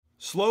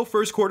Slow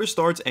first quarter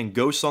starts and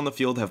ghosts on the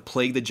field have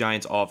plagued the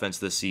Giants offense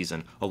this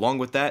season. Along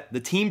with that, the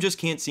team just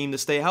can't seem to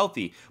stay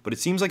healthy, but it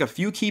seems like a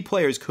few key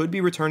players could be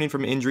returning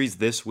from injuries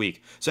this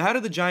week. So how do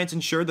the Giants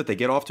ensure that they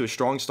get off to a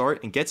strong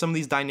start and get some of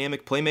these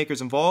dynamic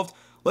playmakers involved?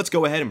 Let's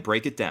go ahead and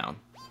break it down.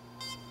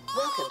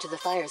 Welcome to the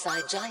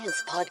Fireside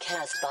Giants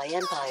podcast by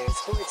Empire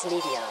Sports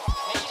Media.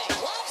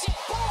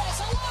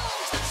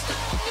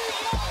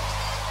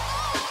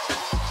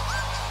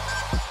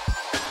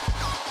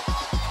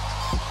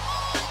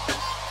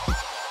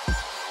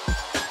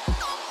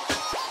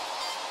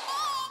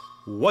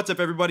 What's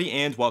up, everybody,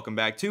 and welcome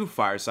back to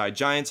Fireside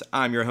Giants.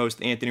 I'm your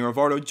host, Anthony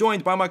Rivardo,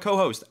 joined by my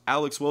co-host,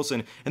 Alex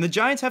Wilson. And the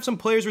Giants have some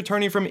players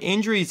returning from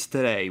injuries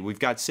today. We've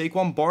got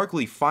Saquon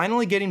Barkley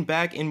finally getting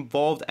back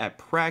involved at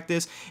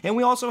practice. And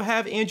we also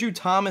have Andrew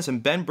Thomas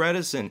and Ben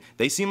Bredeson.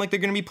 They seem like they're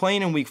going to be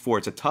playing in Week 4.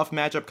 It's a tough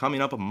matchup coming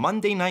up, a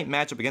Monday night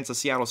matchup against the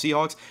Seattle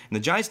Seahawks. And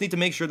the Giants need to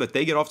make sure that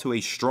they get off to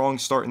a strong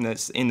start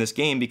in this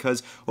game,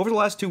 because over the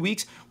last 2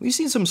 weeks, we've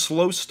seen some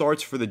slow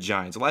starts for the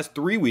Giants. The last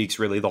 3 weeks,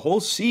 really, the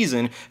whole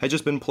season has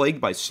just been plagued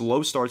by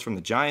slow starts from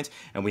the Giants,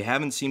 and we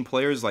haven't seen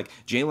players like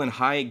Jalen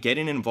Hyatt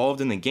getting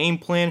involved in the game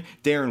plan.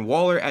 Darren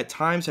Waller at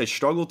times has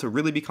struggled to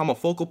really become a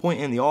focal point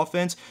in the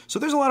offense. So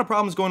there's a lot of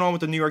problems going on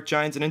with the New York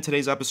Giants, and in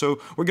today's episode,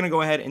 we're going to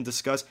go ahead and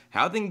discuss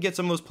how they can get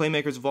some of those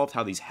playmakers involved,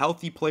 how these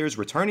healthy players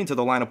returning to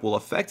the lineup will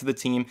affect the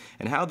team,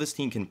 and how this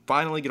team can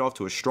finally get off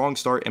to a strong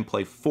start and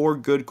play 4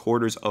 good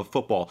quarters of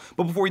football.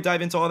 But before we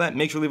dive into all that,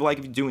 make sure to leave a like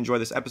if you do enjoy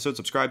this episode,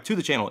 subscribe to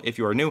the channel if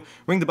you are new,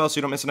 ring the bell so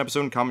you don't miss an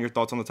episode, and comment your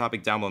thoughts on the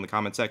topic down below in the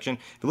comment section.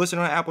 If you're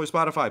listening on Apple or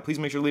Spotify, please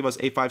make sure to leave us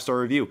a 5-star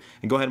review,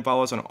 and go ahead and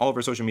follow us on all of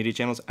our social media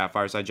channels at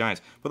Fireside Giants.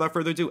 Without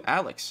further ado,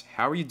 Alex,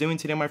 how are you doing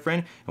today, my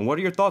friend? And what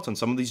are your thoughts on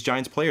some of these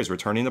Giants players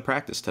returning to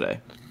practice today?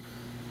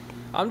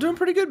 I'm doing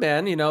pretty good,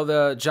 man. You know,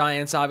 the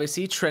Giants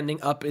obviously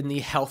trending up in the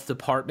health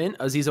department.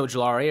 Azeez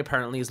Ojulari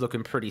apparently is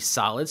looking pretty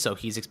solid, so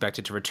he's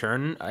expected to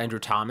return. Andrew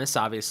Thomas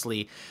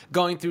obviously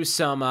going through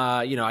some,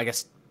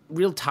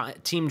 real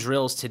team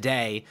drills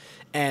today,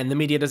 and the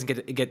media doesn't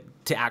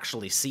get to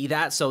actually see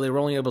that, so they were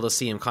only able to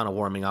see him kind of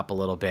warming up a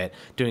little bit,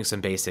 doing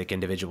some basic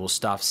individual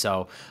stuff.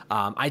 So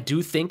I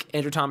do think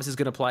Andrew Thomas is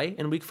going to play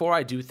in Week 4.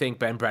 I do think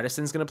Ben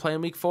Bredeson is going to play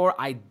in Week 4.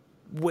 I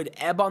would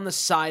ebb on the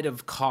side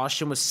of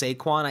caution with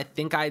Saquon. I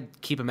think I'd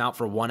keep him out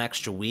for 1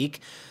 extra week,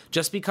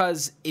 just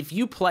because if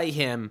you play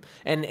him,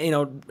 and, you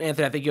know,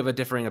 Anthony, I think you have a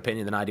differing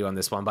opinion than I do on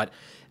this one, but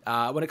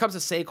when it comes to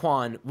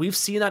Saquon, we've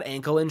seen that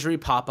ankle injury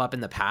pop up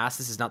in the past.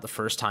 This is not the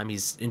first time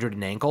he's injured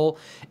an ankle,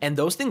 and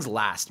those things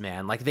last,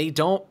 man. Like, they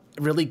don't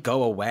really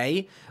go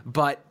away,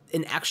 but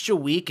an extra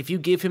week, if you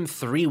give him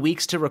 3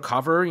 weeks to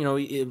recover, you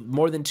know,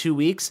 more than 2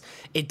 weeks,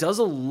 it does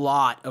a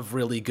lot of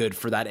really good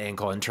for that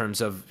ankle in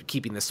terms of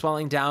keeping the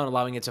swelling down,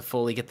 allowing it to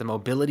fully get the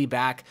mobility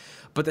back.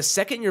 But the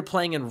second you're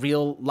playing in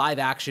real live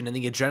action and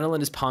the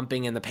adrenaline is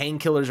pumping and the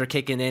painkillers are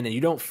kicking in and you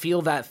don't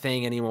feel that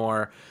thing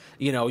anymore,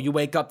 you know, you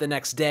wake up the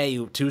next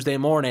day, Tuesday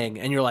morning,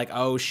 and you're like,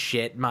 oh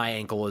shit, my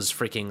ankle is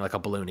freaking like a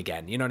balloon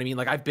again. You know what I mean?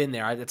 Like, I've been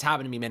there. It's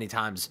happened to me many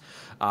times,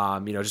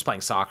 just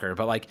playing soccer.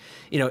 But, like,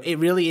 you know, it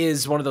really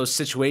is one of those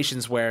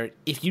situations where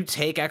if you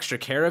take extra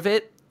care of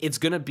it, it's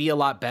going to be a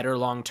lot better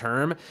long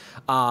term.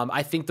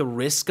 I think the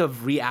risk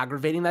of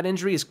re-aggravating that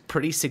injury is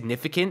pretty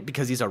significant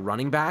because he's a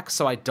running back,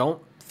 so I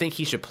don't think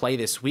he should play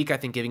this week. I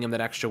think giving him that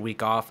extra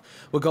week off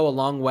will go a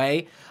long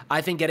way.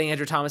 I think getting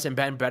Andrew Thomas and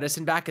Ben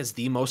Bredeson back is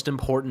the most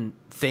important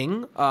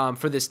thing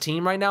for this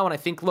team right now. And I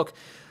think, look,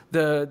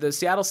 the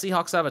Seattle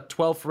Seahawks have a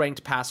 12th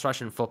ranked pass rush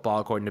in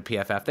football, according to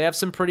PFF. They have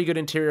some pretty good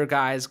interior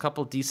guys, a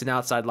couple decent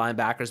outside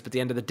linebackers, but at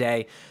the end of the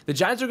day, the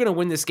Giants are going to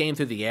win this game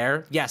through the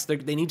air. Yes, they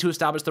need to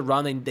establish the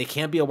run. They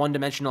can't be a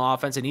one-dimensional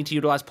offense. They need to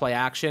utilize play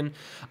action.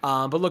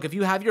 But look, if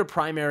you have your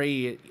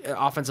primary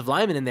offensive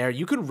lineman in there,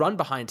 you can run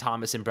behind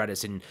Thomas and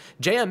Bredeson.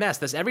 JMS,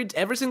 this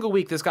every single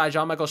week, this guy,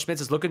 John Michael Schmitz,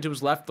 is looking to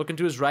his left, looking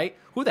to his right.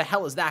 Who the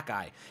hell is that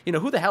guy? You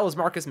know, who the hell is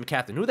Marcus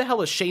McCaffrey? Who the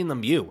hell is Shane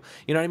Lemieux?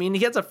 You know what I mean?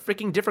 He has a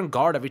freaking different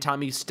guard every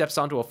time he steps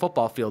onto a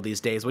football field these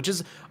days, which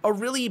is a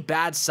really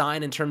bad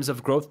sign in terms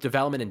of growth,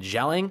 development, and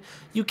gelling.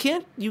 You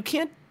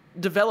can't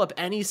develop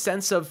any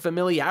sense of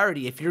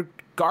familiarity if your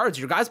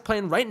guys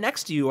playing right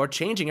next to you are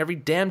changing every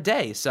damn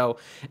day. So,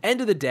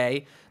 end of the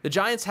day, the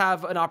Giants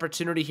have an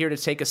opportunity here to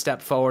take a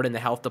step forward in the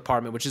health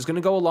department, which is going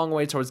to go a long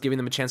way towards giving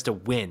them a chance to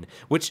win,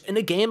 which in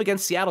a game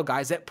against Seattle,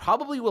 guys, that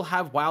probably will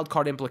have wild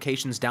card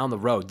implications down the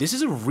road. This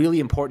is a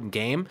really important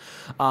game.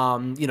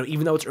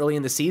 Even though it's early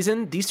in the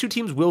season, these two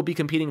teams will be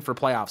competing for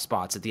playoff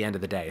spots at the end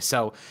of the day.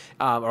 So,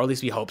 or at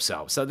least we hope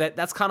so. So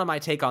that's kind of my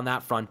take on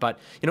that front. But,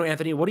 you know,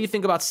 Anthony, what do you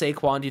think about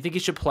Saquon? Do you think he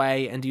should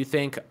play? And do you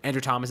think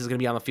Andrew Thomas is going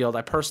to be on the field?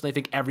 I personally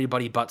think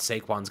everybody but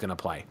Saquon's going to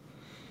play.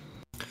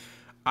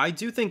 I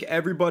do think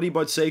everybody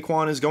but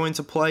Saquon is going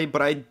to play,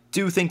 but I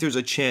do think there's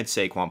a chance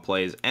Saquon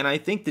plays, and I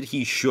think that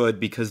he should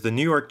because the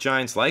New York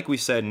Giants, like we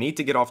said, need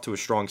to get off to a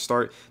strong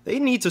start. They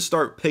need to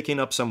start picking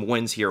up some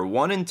wins here.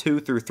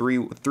 1-2 through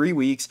three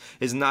weeks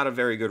is not a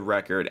very good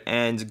record,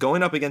 and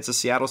going up against the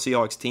Seattle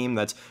Seahawks team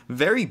that's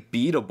very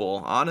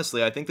beatable,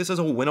 honestly, I think this is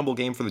a winnable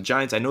game for the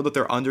Giants. I know that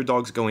they're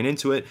underdogs going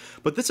into it,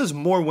 but this is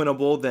more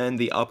winnable than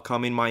the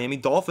upcoming Miami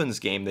Dolphins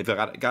game. They've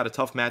got a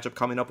tough matchup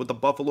coming up with the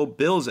Buffalo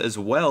Bills as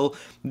well.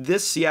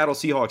 This Seattle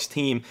Seahawks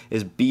team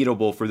is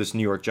beatable for this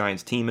New York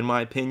Giants team, in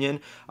my opinion,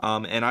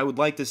 and I would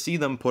like to see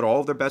them put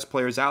all of their best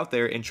players out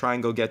there and try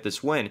and go get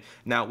this win.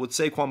 Now, with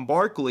Saquon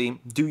Barkley,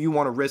 do you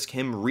want to risk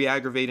him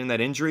re-aggravating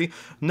that injury?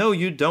 No,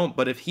 you don't,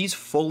 but if he's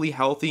fully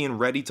healthy and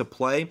ready to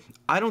play,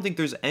 I don't think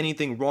there's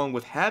anything wrong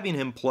with having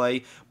him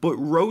play, but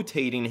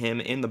rotating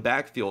him in the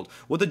backfield.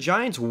 What the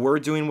Giants were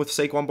doing with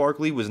Saquon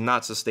Barkley was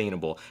not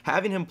sustainable.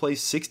 Having him play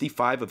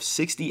 65 of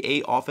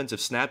 68 offensive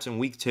snaps in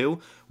week 2,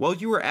 well,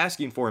 you were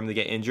asking for him to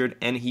get injured,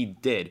 and he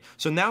did.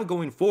 So now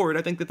going forward,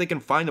 I think that they can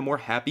find a more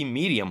happy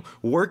medium.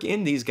 Work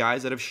in these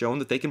guys that have shown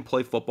that they can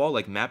play football,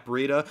 like Matt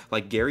Breida,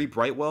 like Gary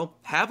Brightwell.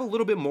 Have a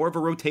little bit more of a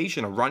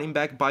rotation, a running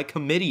back by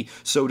committee,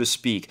 so to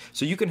speak.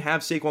 So you can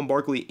have Saquon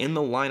Barkley in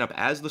the lineup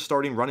as the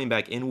starting running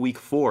back in week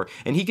 4,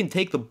 and he can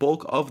take the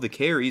bulk of the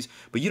carries,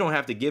 but you don't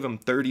have to give him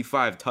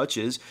 35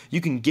 touches.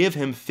 You can give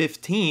him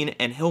 15,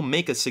 and he'll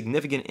make a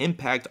significant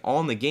impact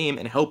on the game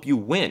and help you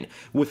win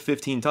with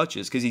 15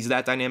 touches because he's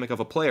that dynamic of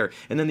a player.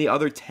 And then the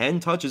other 10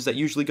 touches that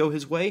usually go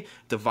his way,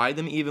 divide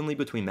them evenly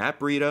between Matt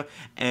Breida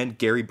and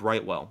Gary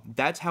Brightwell.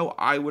 That's how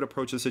I would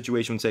approach the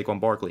situation with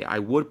Saquon Barkley. I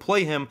would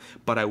play him,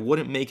 but I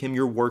wouldn't make him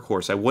your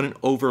workhorse. I wouldn't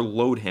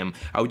overload him.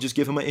 I would just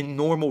give him a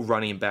normal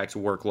running back's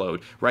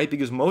workload, right?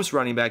 Because most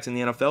running backs in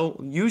the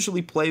NFL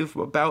usually play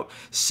about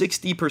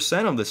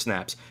 60% of the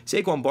snaps.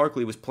 Saquon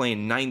Barkley was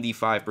playing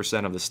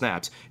 95% of the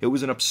snaps. It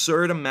was an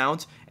absurd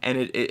amount,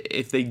 and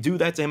if they do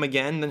that to him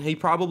again, then he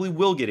probably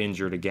will get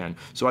injured again.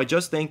 So I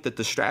just think that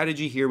the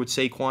strategy here with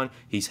Saquon,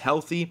 he's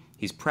healthy,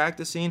 he's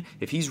practicing.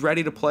 If he's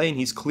ready to play and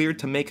he's cleared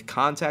to make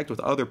contact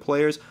with other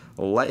players,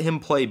 let him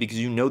play because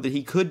you know that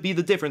he could be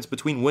the difference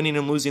between winning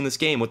and losing this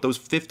game with those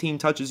 15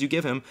 touches you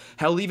give him.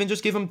 Hell, even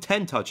just give him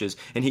 10 touches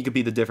and he could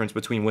be the difference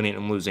between winning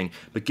and losing.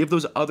 But give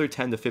those other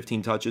 10 to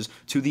 15 touches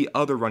to the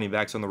other running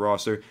backs on the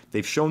roster.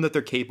 They've shown that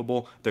they're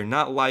capable. They're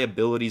not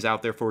liabilities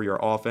out there for your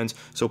offense.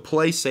 So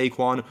play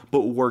Saquon,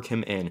 but work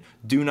him in.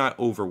 Do not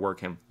overwork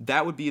him.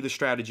 That would be the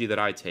strategy that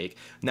I take.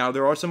 Now,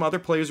 there are some other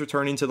players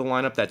returning to the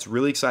lineup that's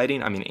really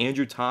exciting. I mean,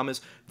 Andrew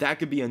Thomas, that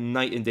could be a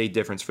night and day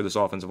difference for this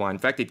offensive line. In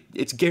fact,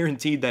 it's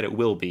guaranteed that it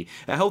will be.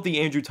 A healthy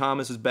Andrew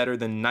Thomas is better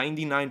than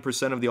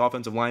 99% of the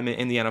offensive linemen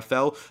in the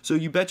NFL, so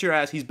you bet your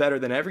ass he's better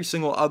than every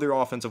single other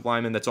offensive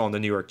lineman that's on the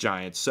New York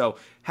Giants. So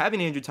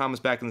having Andrew Thomas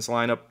back in this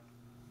lineup,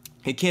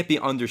 it can't be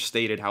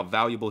understated how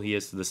valuable he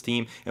is to this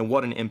team and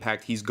what an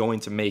impact he's going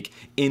to make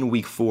in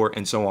week 4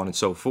 and so on and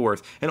so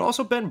forth. And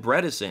also Ben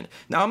Bredeson.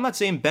 Now, I'm not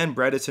saying Ben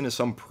Bredeson is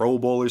some Pro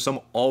Bowl or some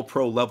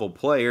all-pro level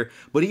player,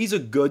 but he's a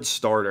good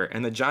starter,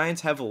 and the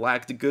Giants have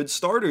lacked good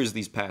starters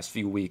these past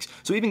few weeks.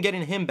 So even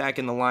getting him back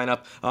in the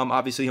lineup,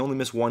 obviously he only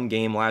missed one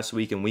game last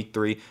week in week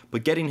 3,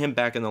 but getting him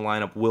back in the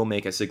lineup will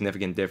make a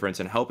significant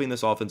difference in helping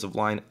this offensive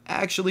line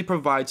actually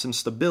provide some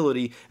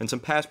stability and some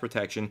pass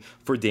protection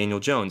for Daniel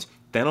Jones.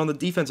 Then on the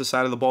defensive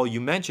side of the ball, you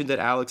mentioned that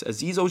Alex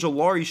Azeez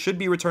Ojulari should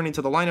be returning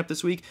to the lineup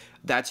this week.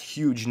 That's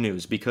huge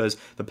news because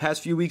the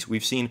past few weeks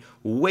we've seen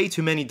way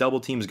too many double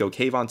teams go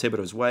Kayvon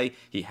Thibodeau's way.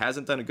 He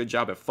hasn't done a good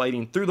job at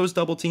fighting through those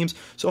double teams,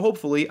 so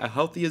hopefully a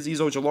healthy Azeez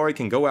Ojulari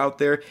can go out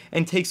there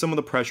and take some of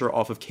the pressure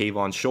off of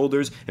Kayvon's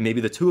shoulders, and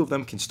maybe the two of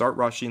them can start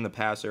rushing the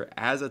passer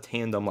as a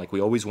tandem like we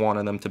always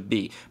wanted them to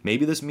be.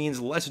 Maybe this means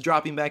less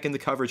dropping back into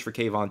coverage for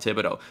Kayvon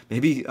Thibodeau.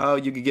 Maybe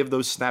you could give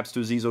those snaps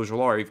to Azeez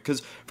Ojulari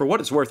because for what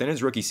it's worth in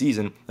his rookie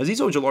season, Azeez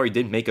Ojulari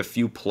did make a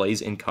few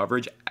plays in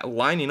coverage,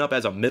 lining up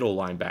as a middle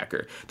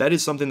linebacker. That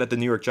is something that the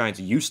New York Giants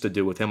used to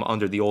do with him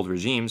under the old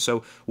regime,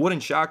 so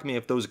wouldn't shock me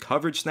if those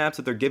coverage snaps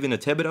that they're giving to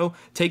Thibodeau,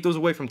 take those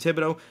away from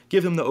Thibodeau,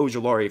 give him to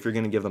Ojulari if you're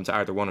going to give them to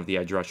either one of the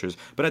edge rushers.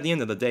 But at the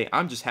end of the day,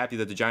 I'm just happy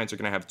that the Giants are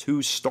going to have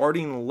two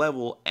starting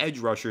level edge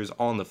rushers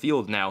on the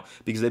field now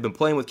because they've been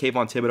playing with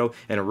Kayvon Thibodeau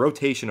and a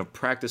rotation of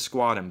practice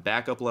squad and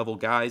backup level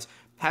guys.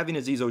 Having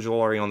Azeez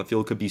Ojulari on the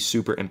field could be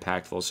super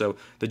impactful. So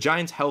the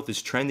Giants' health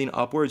is trending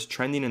upwards,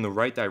 trending in the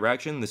right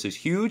direction. This is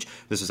huge.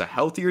 This is a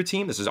healthier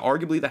team. This is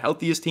arguably the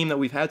healthiest team that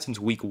we've had since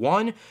week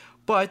 1.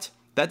 But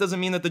that doesn't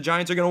mean that the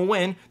Giants are going to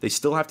win. They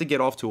still have to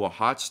get off to a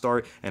hot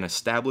start and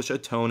establish a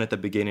tone at the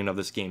beginning of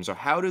this game. So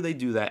how do they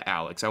do that,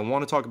 Alex? I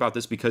want to talk about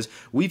this because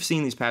we've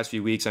seen these past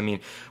few weeks. I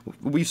mean,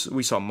 we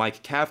saw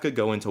Mike Kafka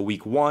go into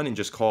week 1 and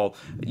just call,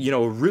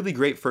 a really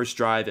great first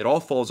drive. It all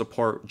falls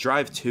apart.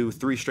 Drive 2,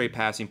 3 straight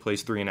passing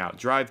plays, 3 and out.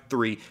 Drive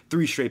 3,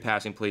 3 straight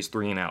passing plays,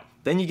 3 and out.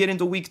 Then you get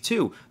into week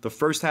 2. The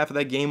first half of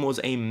that game was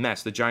a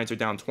mess. The Giants are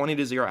down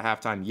 20-0 at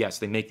halftime. Yes,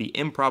 they make the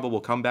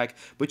improbable comeback,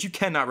 but you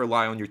cannot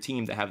rely on your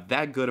team to have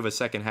that good of a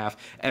second half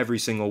every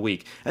single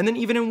week. And then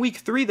even in week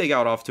 3, they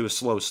got off to a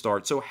slow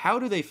start. So how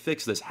do they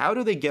fix this? How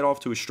do they get off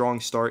to a strong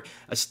start,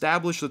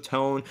 establish the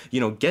tone,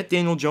 get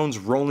Daniel Jones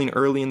rolling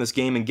early in this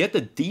game, and get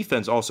the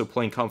defense also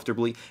playing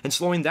comfortably and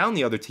slowing down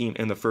the other team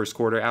in the first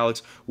quarter?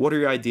 Alex, what are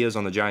your ideas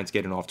on the Giants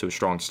getting off to a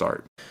strong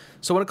start?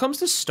 So when it comes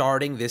to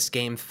starting this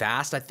game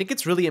fast, I think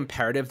it's really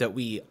imperative that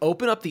we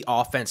open up the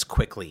offense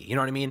quickly. You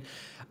know what I mean?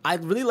 I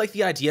really like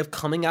the idea of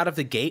coming out of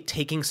the gate,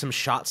 taking some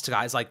shots to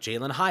guys like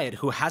Jalen Hyatt,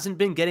 who hasn't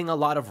been getting a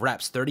lot of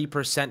reps,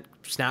 30%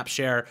 snap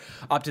share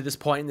up to this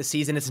point in the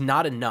season. It's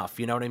not enough,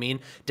 you know what I mean?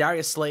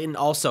 Darius Slayton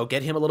also,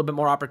 get him a little bit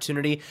more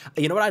opportunity.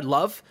 You know what I'd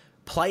love?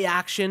 Play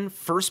action,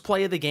 first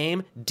play of the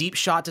game, deep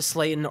shot to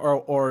Slayton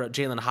or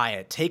Jalen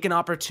Hyatt. Take an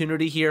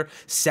opportunity here,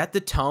 set the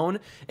tone,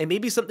 and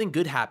maybe something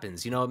good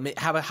happens.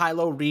 Have a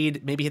high-low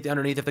read, maybe hit the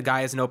underneath if the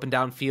guy is an open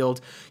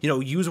downfield.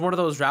 Use one of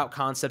those route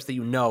concepts that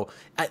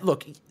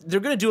Look,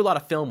 they're going to do a lot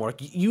of film work.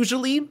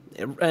 Usually,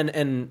 and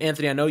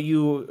Anthony, I know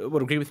you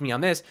would agree with me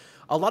on this,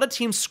 a lot of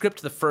teams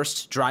script the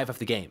first drive of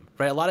the game,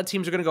 right? A lot of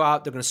teams are going to go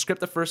out, they're going to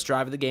script the first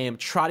drive of the game,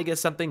 try to get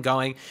something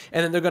going,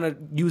 and then they're going to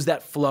use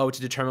that flow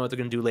to determine what they're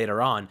going to do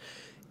later on.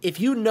 If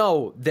you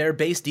know their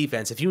base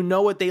defense, if you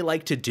know what they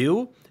like to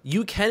do,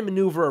 you can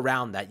maneuver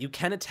around that. You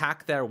can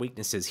attack their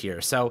weaknesses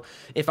here. So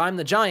if I'm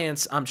the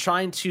Giants, I'm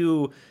trying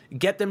to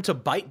get them to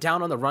bite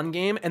down on the run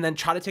game and then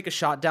try to take a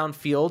shot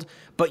downfield.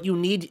 But you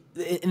need,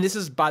 and this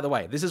is, by the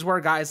way, this is where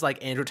guys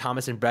like Andrew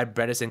Thomas and Brad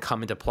Bredesen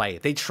come into play.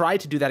 They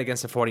tried to do that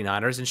against the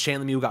 49ers, and Shane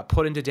Lemieux got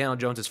put into Daniel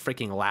Jones'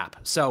 freaking lap.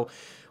 So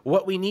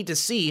what we need to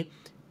see,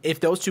 if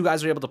those two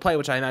guys are able to play,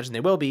 which I imagine they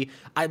will be,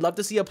 I'd love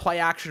to see a play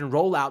action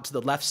rollout to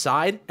the left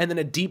side and then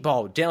a deep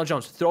ball. Daniel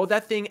Jones, throw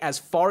that thing as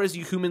far as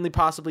you humanly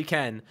possibly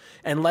can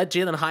and let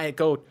Jalen Hyatt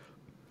go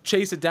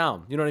chase it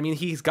down. You know what I mean?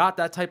 He's got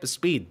that type of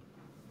speed.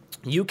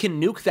 You can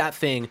nuke that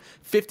thing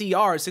 50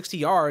 yards, 60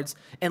 yards,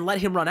 and let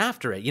him run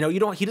after it.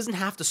 He doesn't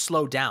have to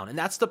slow down. And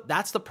that's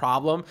the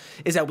problem,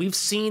 is that we've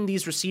seen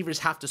these receivers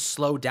have to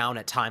slow down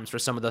at times for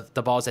some of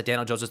the balls that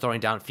Daniel Jones is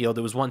throwing downfield.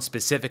 There was one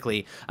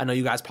specifically, I know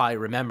you guys probably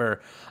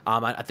remember,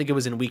 I think it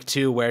was in week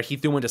 2, where he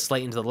threw into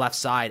Slayton to the left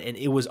side, and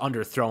it was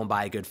underthrown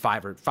by a good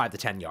 5 to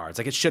 10 yards.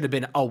 Like, it should have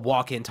been a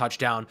walk-in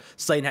touchdown.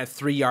 Slayton had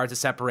 3 yards of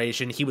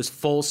separation. He was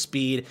full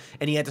speed,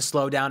 and he had to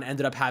slow down,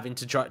 ended up having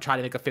to try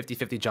to make a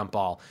 50-50 jump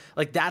ball.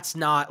 Like, that's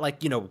not,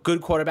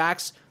 good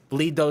quarterbacks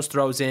lead those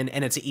throws in,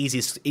 and it's an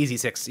easy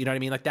 6. You know what I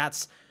mean? Like,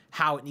 that's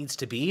how it needs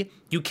to be.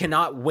 You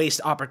cannot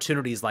waste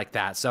opportunities like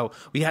that. So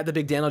we had the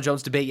big Daniel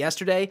Jones debate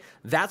yesterday.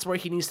 That's where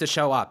he needs to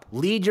show up.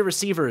 Lead your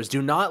receivers.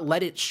 Do not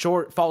let it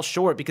fall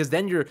short, because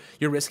then you're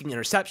risking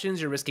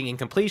interceptions, you're risking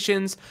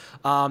incompletions,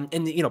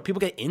 and people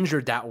get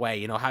injured that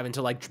way. Having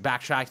to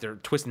backtrack, they're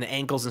twisting the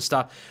ankles and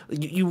stuff.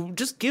 You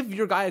just give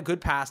your guy a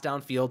good pass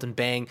downfield and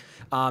bang.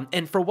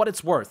 And for what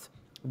it's worth,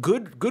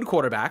 good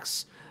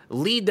quarterbacks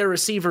lead their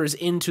receivers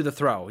into the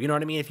throw. You know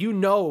what I mean? If you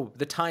know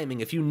the timing,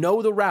 if you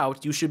know the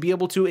route, you should be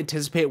able to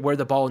anticipate where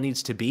the ball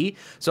needs to be.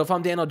 So if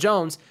I'm Daniel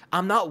Jones,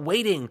 I'm not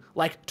waiting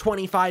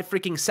 25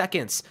 freaking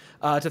seconds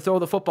to throw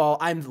the football.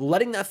 I'm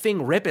letting that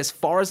thing rip as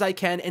far as I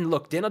can. And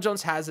look, Daniel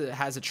Jones has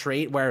a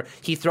trait where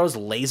he throws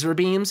laser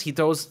beams. He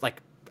throws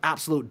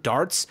absolute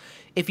darts.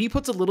 If he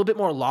puts a little bit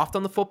more loft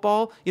on the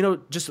football,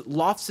 just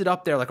lofts it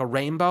up there like a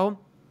rainbow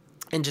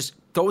and just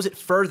throws it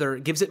further,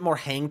 gives it more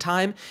hang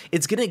time,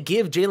 it's going to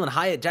give Jalen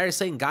Hyatt, Darius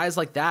Slayton, guys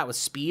like that with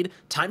speed,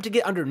 time to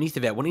get underneath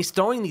of it. When he's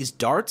throwing these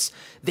darts,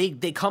 they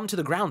come to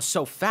the ground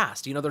so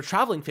fast. They're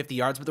traveling 50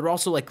 yards, but they're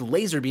also like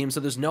laser beams, so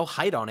there's no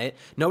height on it,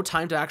 no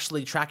time to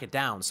actually track it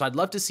down. So I'd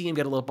love to see him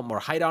get a little bit more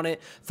height on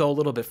it, throw a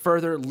little bit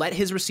further, let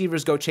his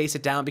receivers go chase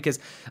it down, because,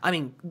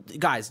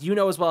 guys,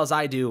 as well as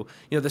I do,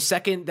 the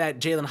second that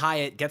Jalen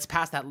Hyatt gets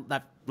past that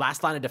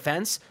last line of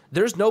defense,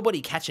 there's nobody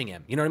catching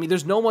him. You know what I mean?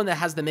 There's no one that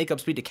has the makeup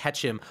speed to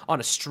catch him on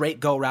a straight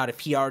go route if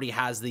he already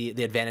has the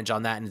advantage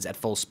on that and is at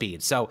full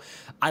speed. So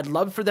I'd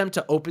love for them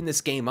to open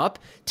this game up,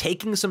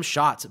 taking some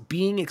shots,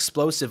 being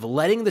explosive,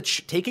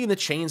 taking the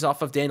chains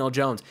off of Daniel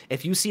Jones.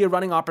 If you see a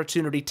running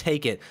opportunity,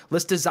 take it.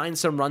 Let's design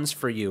some runs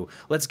for you.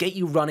 Let's get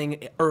you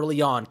running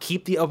early on.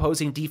 Keep the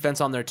opposing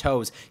defense on their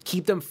toes.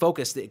 Keep them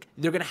focused.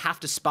 They're going to have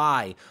to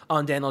spy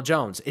on Daniel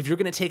Jones. If you're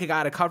going to take a guy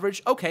out of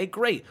coverage, okay,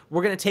 great.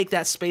 We're going to take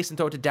that space and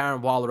throw it to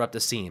Darren Waller up the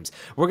seams.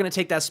 We're going to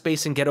take that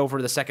space and get over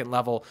to the second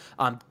level,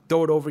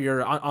 throw it over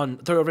your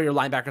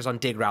linebackers on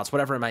dig routes,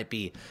 whatever it might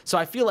be. So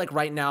I feel like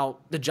right now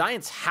the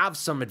Giants have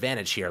some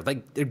advantage here.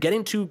 They're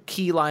getting 2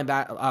 key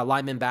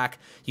linemen back.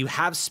 You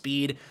have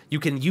speed. You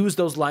can use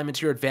those linemen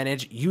to your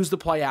advantage. Use the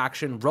play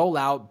action, roll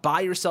out,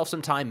 buy yourself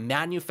some time,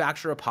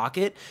 manufacture a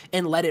pocket,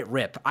 and let it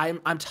rip.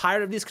 I'm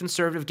tired of these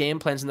conservative game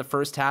plans in the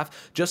first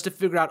half just to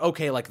figure out,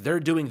 okay,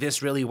 they're doing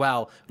this really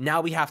well. Now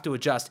we have to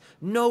adjust.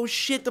 No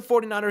shit, the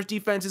 49ers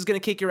defense is going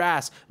to kick your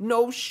ass.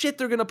 No shit,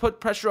 they're going to put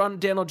pressure on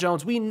Daniel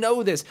Jones. We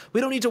know this. We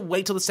don't need to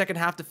wait till the second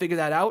half to figure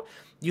that out.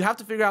 you have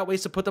to figure out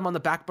ways to put them on the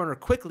back burner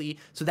quickly,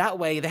 so that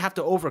way they have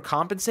to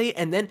overcompensate,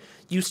 and then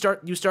you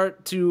start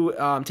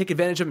to take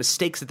advantage of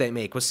mistakes that they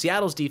make. With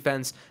Seattle's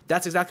defense,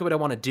 that's exactly what I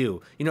want to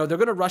do. They're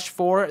going to rush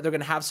 4, they're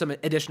going to have some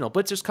additional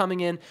blitzers coming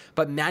in,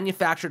 but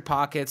manufactured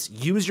pockets,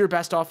 use your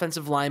best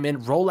offensive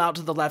lineman, roll out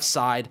to the left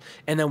side,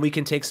 and then we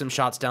can take some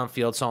shots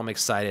downfield. So I'm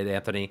excited,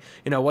 Anthony.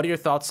 What are your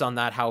thoughts on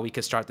that, how we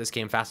could start this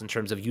game fast in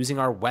terms of using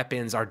our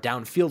weapons, our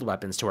downfield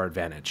weapons, to our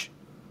advantage?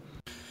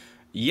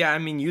 Yeah, I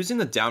mean, using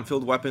the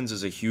downfield weapons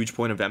is a huge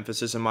point of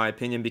emphasis in my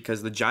opinion,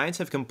 because the Giants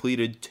have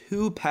completed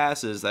 2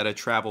 passes that have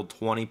traveled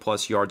 20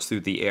 plus yards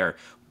through the air.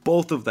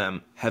 Both of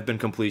them have been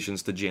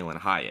completions to Jalen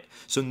Hyatt.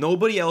 So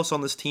nobody else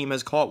on this team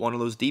has caught one of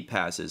those deep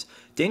passes.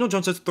 Daniel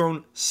Jones has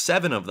thrown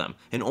 7 of them,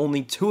 and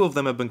only 2 of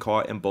them have been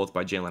caught, and both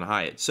by Jalen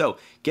Hyatt. So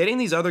getting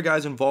these other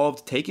guys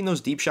involved, taking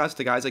those deep shots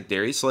to guys like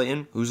Darius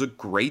Slayton, who's a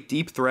great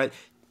deep threat,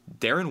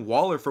 Darren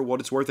Waller, for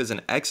what it's worth, is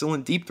an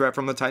excellent deep threat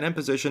from the tight end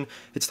position.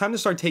 It's time to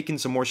start taking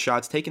some more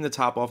shots, taking the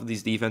top off of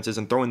these defenses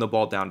and throwing the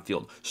ball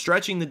downfield,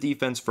 stretching the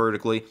defense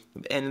vertically,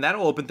 and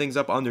that'll open things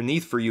up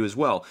underneath for you as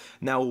well.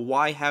 Now,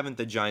 why haven't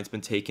the Giants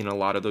been taking a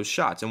lot of those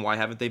shots, and why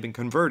haven't they been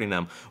converting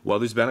them? Well,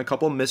 there's been a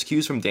couple of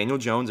miscues from Daniel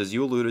Jones, as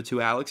you alluded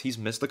to, Alex. He's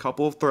missed a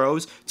couple of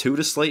throws, 2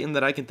 to Slayton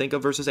that I can think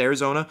of versus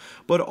Arizona,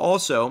 but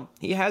also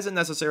he hasn't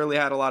necessarily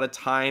had a lot of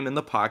time in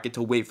the pocket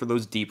to wait for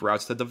those deep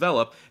routes to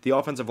develop. The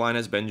offensive line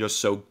has been just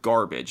so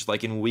garbage.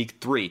 Like in week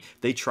 3,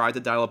 they tried to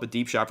dial up a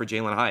deep shot for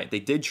Jalen Hyatt. They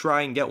did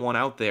try and get one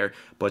out there,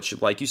 but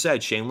like you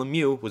said, Shane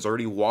Lemieux was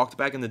already walked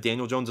back into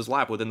Daniel Jones'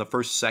 lap within the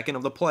first second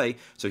of the play,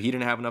 so he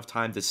didn't have enough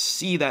time to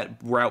see that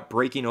route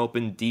breaking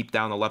open deep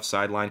down the left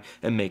sideline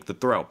and make the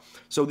throw.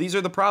 So these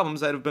are the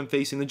problems that have been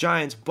facing the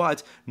Giants,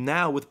 but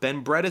now with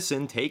Ben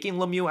Bredeson taking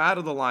Lemieux out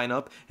of the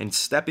lineup and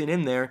stepping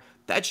in there,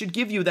 that should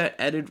give you that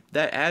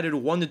added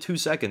 1 to 2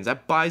 seconds.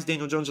 That buys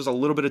Daniel Jones just a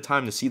little bit of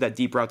time to see that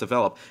deep route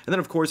develop. And then,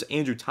 of course,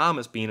 Andrew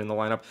Thomas being in the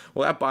lineup,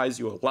 well, that buys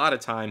you a lot of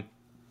time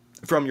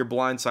from your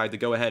blind side to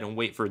go ahead and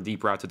wait for a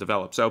deep route to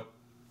develop. So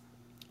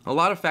a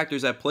lot of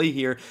factors at play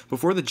here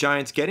before the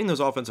Giants getting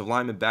those offensive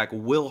linemen back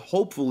will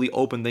hopefully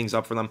open things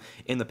up for them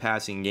in the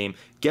passing game,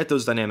 get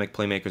those dynamic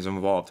playmakers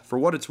involved. For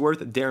what it's worth,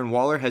 Darren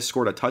Waller has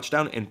scored a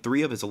touchdown in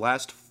 3 of his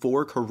last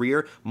 4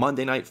 career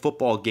Monday Night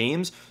Football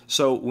games,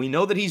 so we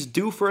know that he's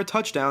due for a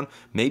touchdown.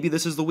 Maybe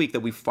this is the week that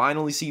we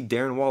finally see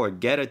Darren Waller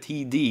get a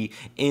TD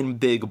in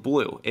Big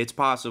Blue. It's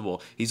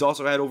possible. He's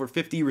also had over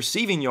 50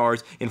 receiving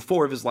yards in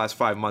 4 of his last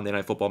 5 Monday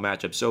Night Football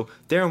matchups. So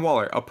Darren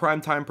Waller, a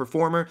primetime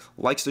performer,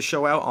 likes to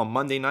show out on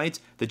Monday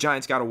nights. The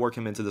Giants got to work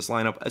him into this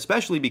lineup,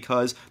 especially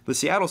because the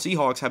Seattle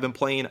Seahawks have been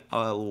playing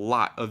a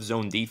lot of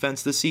zone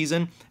defense this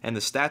season, and the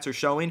stats are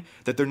showing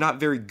that they're not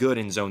very good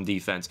in zone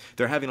defense.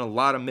 They're having a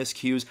lot of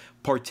miscues,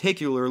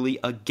 particularly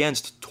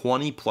against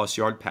 20-plus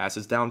yard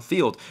passes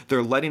downfield.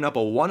 They're letting up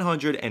a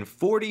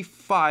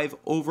 145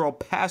 overall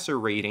passer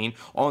rating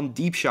on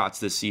deep shots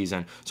this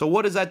season. So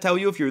what does that tell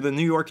you if you're the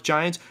New York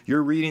Giants?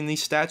 You're reading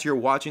these stats, you're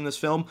watching this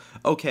film.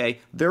 Okay,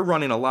 they're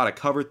running a lot of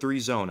cover 3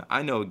 zone.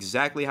 I know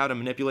exactly how to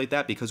manipulate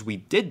that because we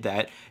did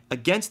that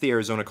against the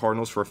Arizona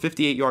Cardinals for a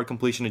 58-yard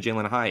completion to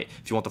Jalen Hyatt.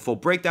 If you want the full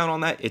breakdown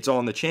on that, it's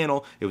on the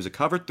channel. It was a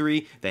cover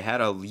 3. They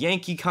had a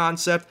Yankee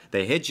concept.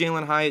 They hit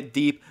Jalen Hyatt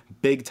deep.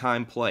 Big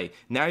time play.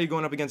 Now you're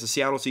going up against the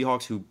Seattle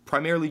Seahawks, who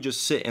primarily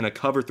just sit in a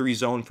cover 3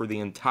 zone for the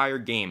entire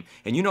game.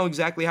 And you know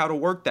exactly how to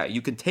work that.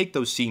 You can take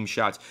those seam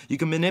shots. You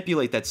can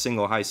manipulate that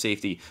single high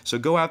safety. So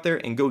go out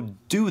there and go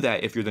do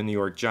that if you're the New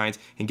York Giants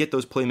and get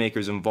those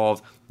playmakers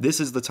involved. This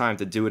is the time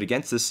to do it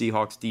against the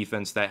Seahawks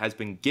defense that has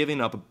been giving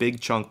up big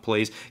chunk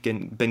plays,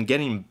 been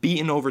getting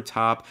beaten over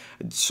top.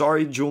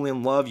 Sorry,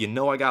 Julian Love, you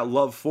know I got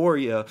love for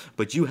you,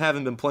 but you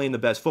haven't been playing the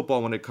best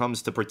football when it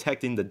comes to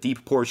protecting the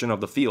deep portion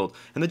of the field.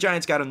 And the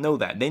Giants got to know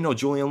that. They know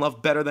Julian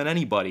Love better than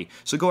anybody.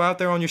 So go out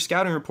there on your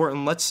scouting report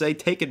and let's say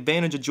take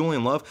advantage of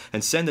Julian Love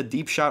and send a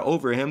deep shot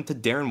over him to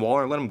Darren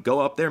Waller and let him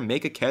go up there,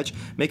 make a catch,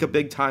 make a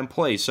big time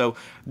play. So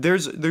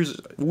there's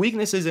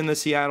weaknesses in the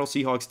Seattle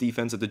Seahawks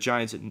defense that the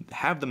Giants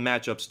have the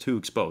matchups to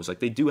expose. Like,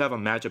 they do have a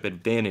matchup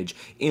advantage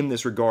in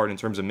this regard in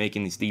terms of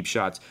making these deep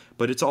shots,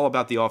 but it's all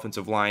about the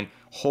offensive line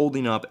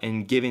holding up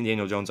and giving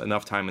Daniel Jones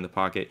enough time in the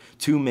pocket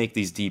to make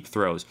these deep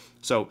throws.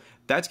 So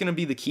that's going to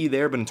be the key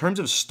there. But in terms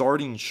of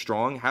starting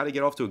strong, how to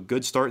get off to a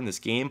good start in this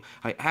game,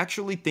 I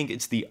actually think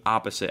it's the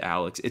opposite,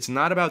 Alex. It's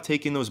not about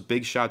taking those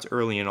big shots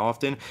early and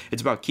often.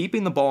 It's about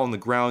keeping the ball on the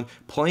ground,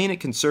 playing it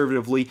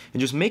conservatively, and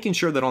just making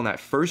sure that on that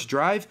first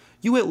drive,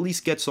 you at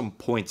least get some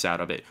points out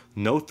of it.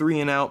 No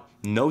 3 and out,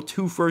 no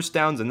 2 first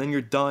downs, and then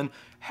you're done.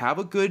 Have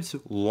a good,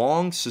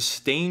 long,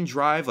 sustained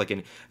drive, like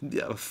a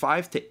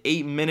 5 to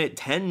 8 minute,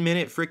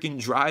 10-minute freaking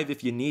drive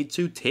if you need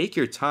to. Take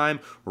your time,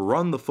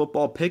 run the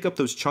football, pick up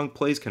those chunk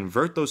plays,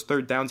 convert those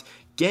third downs,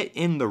 get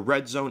in the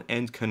red zone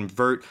and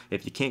convert.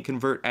 If you can't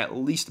convert, at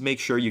least make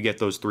sure you get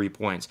those 3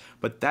 points.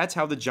 But that's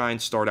how the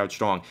Giants start out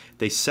strong.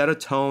 They set a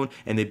tone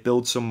and they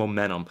build some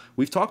momentum.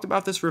 We've talked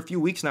about this for a few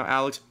weeks now,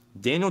 Alex.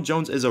 Daniel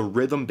Jones is a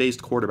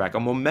rhythm-based quarterback, a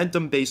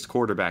momentum-based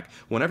quarterback.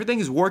 When everything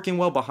is working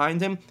well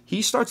behind him,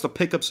 he starts to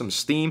pick up some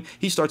steam.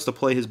 He starts to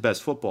play his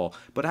best football.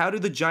 But how do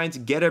the Giants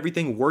get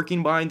everything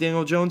working behind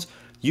Daniel Jones?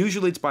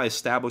 Usually it's by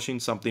establishing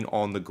something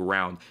on the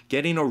ground,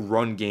 getting a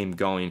run game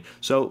going.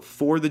 So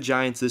for the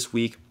Giants this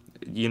week,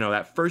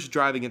 that first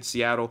drive against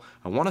Seattle,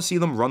 I want to see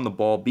them run the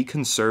ball, be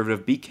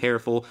conservative, be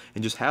careful,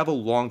 and just have a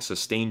long,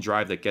 sustained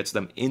drive that gets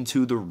them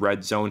into the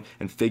red zone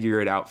and figure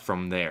it out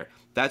from there.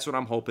 That's what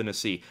I'm hoping to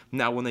see.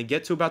 Now, when they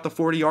get to about the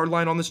 40-yard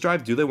line on this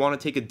drive, do they want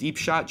to take a deep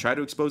shot, try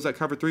to expose that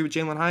cover 3 with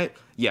Jalen Hyatt?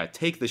 Yeah,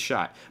 take the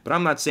shot. But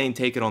I'm not saying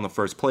take it on the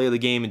first play of the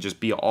game and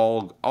just be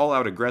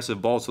all-out aggressive,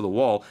 balls to the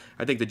wall.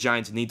 I think the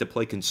Giants need to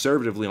play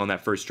conservatively on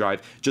that first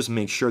drive, just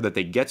make sure that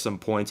they get some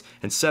points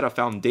and set a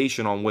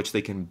foundation on which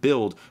they can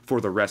build for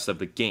the rest of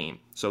the game.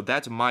 So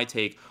that's my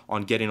take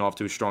on getting off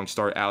to a strong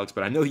start, Alex.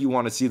 But I know you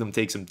want to see them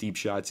take some deep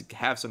shots,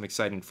 have some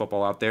exciting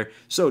football out there.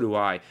 So do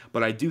I.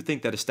 But I do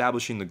think that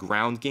establishing the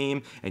ground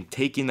game and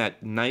taking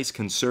that nice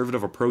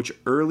conservative approach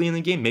early in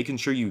the game, making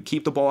sure you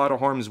keep the ball out of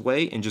harm's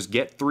way and just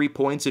get 3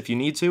 points if you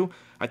need to,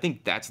 I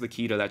think that's the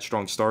key to that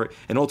strong start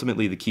and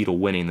ultimately the key to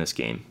winning this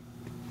game.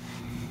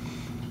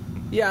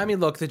 Yeah, I mean,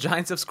 look, the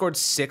Giants have scored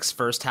 6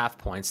 first-half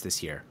points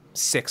this year.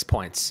 6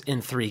 points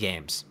in 3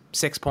 games.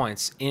 6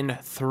 points in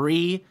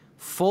 3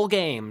 full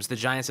games. The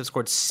Giants have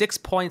scored 6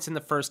 points in the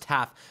first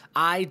half.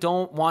 I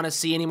don't want to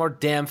see any more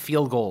damn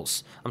field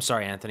goals. I'm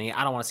sorry, Anthony.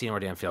 I don't want to see any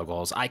more damn field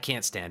goals. I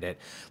can't stand it.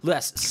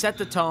 Let's set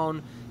the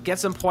tone, get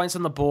some points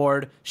on the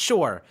board,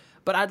 sure.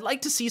 But I'd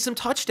like to see some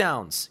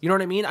touchdowns. You know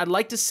what I mean? I'd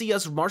like to see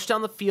us march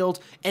down the field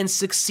and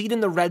succeed in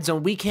the red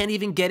zone. We can't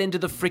even get into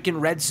the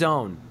freaking red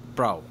zone,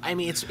 bro. I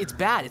mean, it's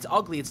bad. It's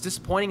ugly. It's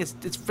disappointing. It's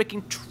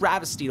freaking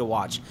travesty to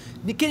watch.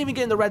 You can't even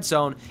get in the red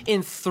zone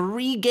in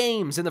 3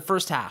 games in the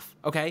first half,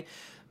 okay?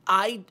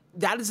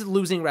 That is a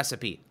losing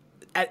recipe.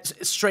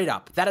 Straight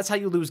up. That is how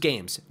you lose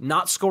games.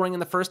 Not scoring in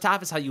the first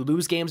half is how you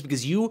lose games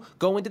because you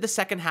go into the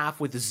second half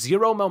with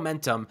 0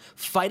 momentum,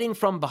 fighting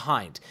from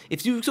behind.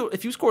 If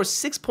you score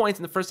 6 points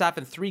in the first half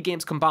in 3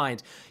 games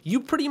combined, you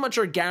pretty much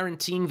are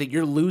guaranteeing that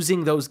you're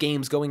losing those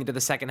games going into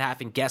the second half.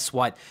 And guess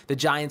what? The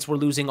Giants were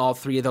losing all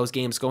 3 of those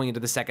games going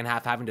into the second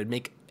half, having to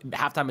make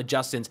halftime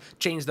adjustments,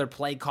 change their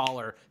play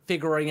caller,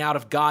 figuring out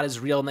if God is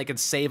real and they can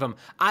save him.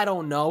 I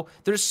don't know.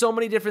 There's so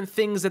many different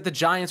things that the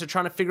Giants are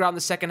trying to figure out in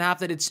the second half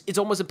that it's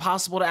almost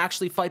impossible to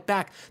actually fight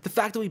back. The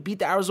fact that we beat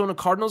the Arizona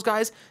Cardinals,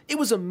 guys, it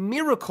was a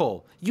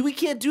miracle. We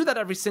can't do that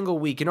every single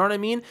week. You know what I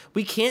mean?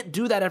 We can't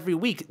do that every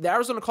week. The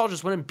Arizona Cardinals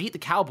just went and beat the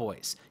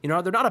Cowboys.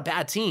 They're not a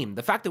bad team.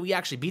 The fact that we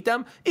actually beat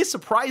them is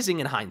surprising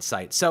in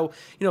hindsight. So,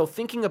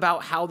 thinking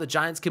about how the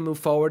Giants can move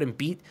forward and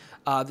beat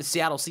the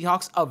Seattle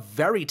Seahawks, a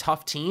very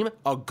tough team,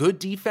 a good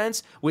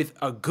defense with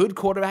a good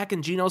quarterback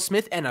in Geno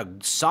Smith and a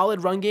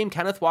solid run game.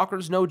 Kenneth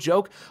Walker's no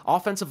joke.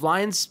 Offensive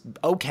line's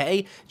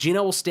okay.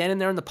 Geno will stand in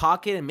there in the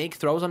pocket and make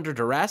throws under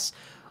duress.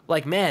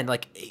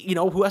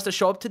 Who has to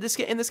show up to this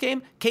in this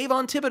game?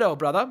 Kayvon Thibodeau,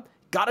 brother.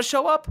 Gotta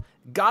show up,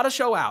 gotta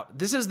show out.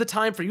 This is the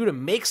time for you to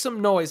make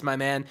some noise, my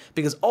man,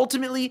 because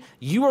ultimately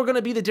you are going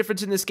to be the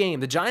difference in this game.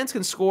 The Giants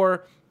can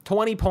score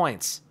 20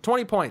 points,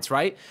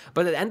 right?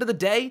 But at the end of the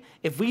day,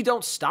 if we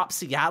don't stop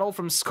Seattle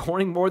from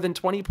scoring more than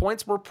 20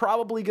 points, we're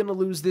probably going to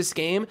lose this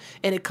game.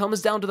 And it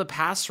comes down to the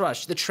pass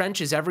rush, the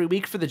trenches every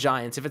week for the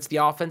Giants. If it's the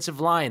offensive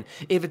line,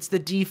 if it's the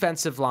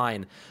defensive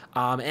line.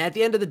 And at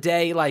the end of the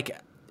day,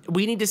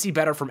 we need to see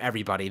better from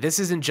everybody. This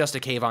isn't just a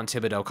Kayvon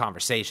Thibodeau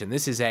conversation.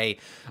 This is a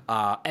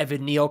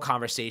Evan Neal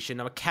conversation,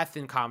 a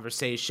McKethan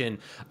conversation,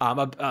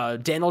 a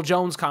Daniel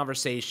Jones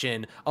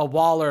conversation, a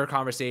Waller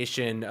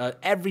conversation.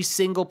 Every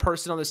single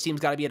person on this team's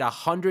got to be at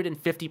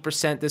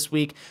 150% this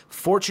week.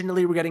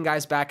 Fortunately, we're getting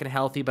guys back and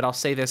healthy, but I'll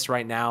say this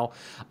right now.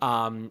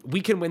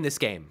 We can win this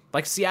game.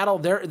 Like Seattle,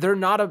 they're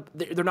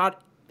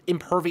not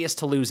impervious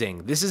to losing.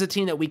 This is a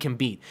team that we can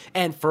beat.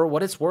 And for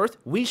what it's worth,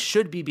 we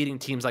should be beating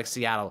teams like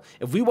Seattle.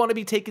 If we want to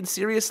be taken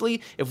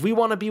seriously, if we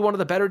want to be one of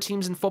the better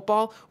teams in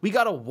football, we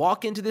got to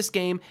walk into this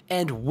game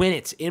and win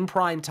it in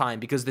prime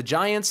time because the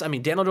Giants,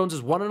 Daniel Jones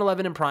is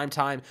 1-11 in prime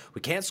time. We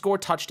can't score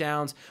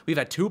touchdowns. We've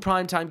had 2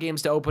 prime time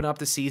games to open up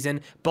the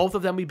season. Both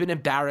of them we've been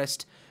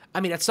embarrassed.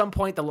 At some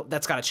point,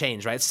 that's got to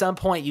change, right? At some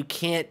point, you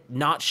can't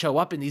not show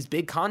up in these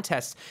big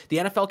contests. The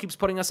NFL keeps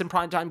putting us in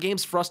primetime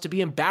games for us to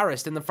be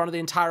embarrassed in the front of the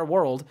entire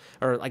world,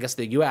 or I guess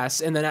the U.S.,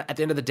 and then at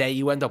the end of the day,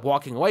 you end up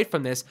walking away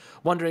from this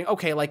wondering,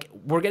 okay,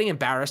 we're getting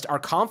embarrassed. Our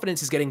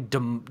confidence is getting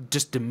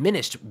just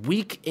diminished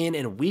week in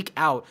and week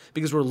out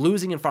because we're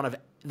losing in front of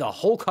the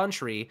whole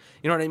country.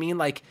 You know what I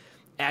mean? I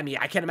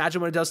can't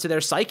imagine what it does to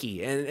their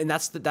psyche, and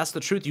that's the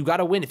truth. You got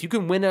to win. If you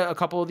can win a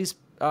couple of these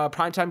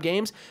primetime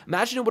games,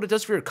 imagine what it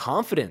does for your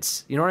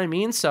confidence. You know what I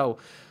mean? So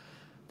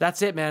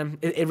That's it, man.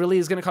 It really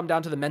is going to come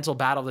down to the mental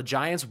battle the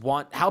Giants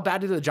want. How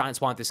badly do the Giants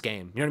want this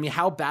game? You know what I mean?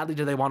 How badly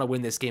do they want to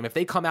win this game? If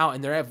they come out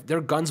and they're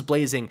guns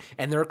blazing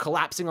and they're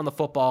collapsing on the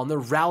football and they're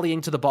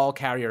rallying to the ball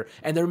carrier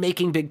and they're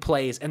making big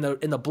plays and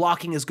the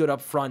blocking is good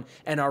up front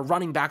and our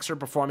running backs are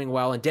performing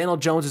well and Daniel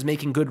Jones is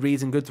making good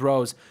reads and good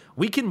throws,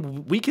 we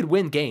could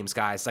win games,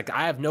 guys. Like,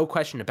 I have no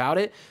question about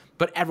it.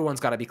 But everyone's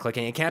got to be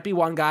clicking. It can't be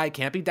one guy. It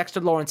can't be Dexter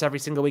Lawrence every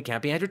single week. It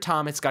can't be Andrew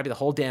Thomas. It's got to be the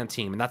whole damn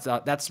team. And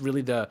that's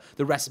really the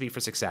recipe for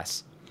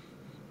success.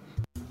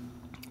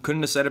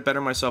 Couldn't have said it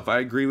better myself. I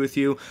agree with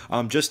you.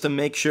 Just to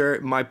make sure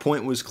my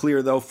point was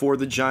clear, though, for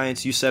the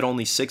Giants, you said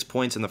only 6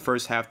 points in the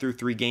first half through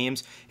 3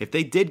 games. If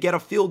they did get a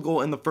field goal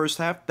in the first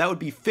half, that would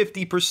be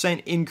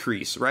 50%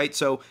 increase, right?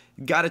 So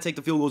got to take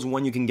the field goals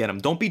when you can get them.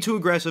 Don't be too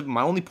aggressive.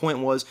 My only point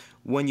was,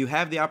 when you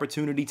have the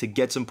opportunity to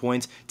get some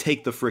points,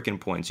 take the freaking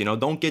points. You know,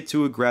 don't get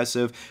too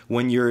aggressive.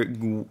 When you're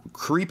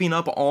creeping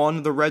up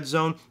on the red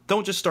zone,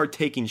 don't just start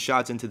taking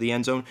shots into the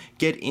end zone.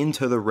 Get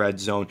into the red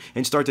zone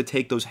and start to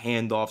take those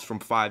handoffs from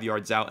 5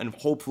 yards out, and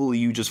hopefully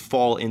you just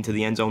fall into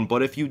the end zone.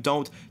 But if you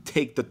don't,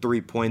 take the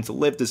 3 points.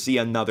 Live to see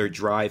another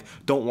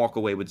drive. Don't walk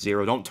away with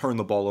 0. Don't turn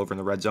the ball over in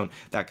the red zone,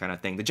 that kind of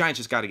thing. The Giants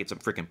just got to get some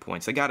freaking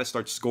points. They got to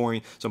start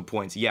scoring some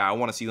points. Yeah, I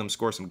want to see them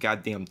score some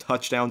goddamn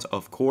touchdowns,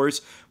 of course,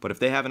 but if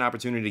they have an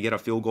opportunity to get a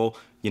field goal,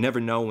 you never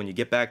know. When you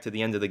get back to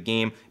the end of the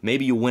game,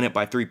 maybe you win it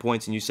by 3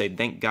 points and you say,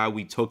 thank God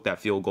we took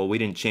that field goal. We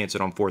didn't chance it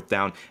on 4th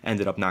down,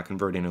 ended up not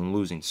converting and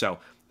losing. So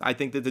I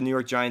think that the New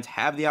York Giants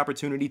have the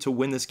opportunity to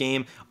win this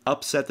game,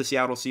 upset the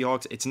Seattle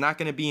Seahawks. It's not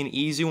going to be an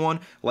easy one.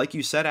 Like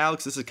you said,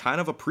 Alex, this is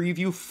kind of a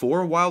preview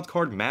for a wild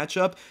card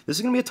matchup. This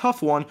is going to be a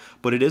tough one,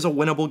 but it is a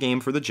winnable game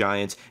for the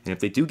Giants. And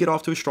if they do get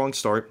off to a strong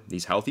start,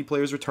 these healthy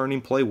players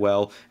returning, play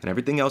well, and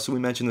everything else that we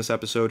mentioned this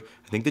episode,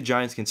 I think the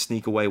Giants can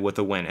sneak away with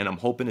a win. And I'm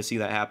hoping to see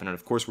that happen. And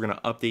of course, we're going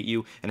to update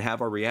you and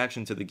have our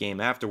reaction to the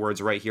game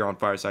afterwards right here on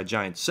Fireside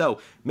Giants. So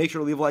make sure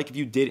to leave a like if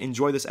you did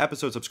enjoy this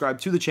episode. Subscribe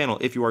to the channel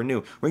if you are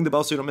new. Ring the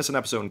bell so you don't miss an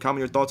episode, and comment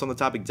your thoughts on the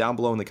topic down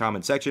below in the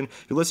comment section.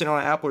 If you're listening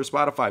on Apple or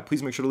Spotify,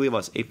 please make sure to leave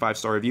us a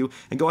 5-star review,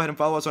 and go ahead and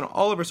follow us on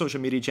all of our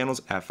social media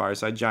channels at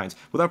Fireside Giants.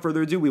 Without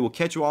further ado, we will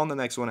catch you all in the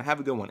next one.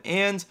 Have a good one,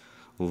 and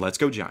let's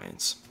go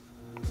Giants.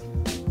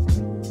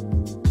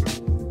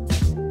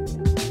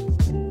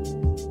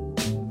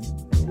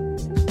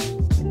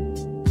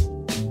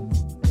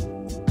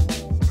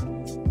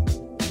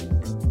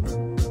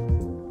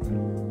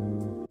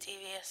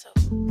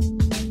 TVSO.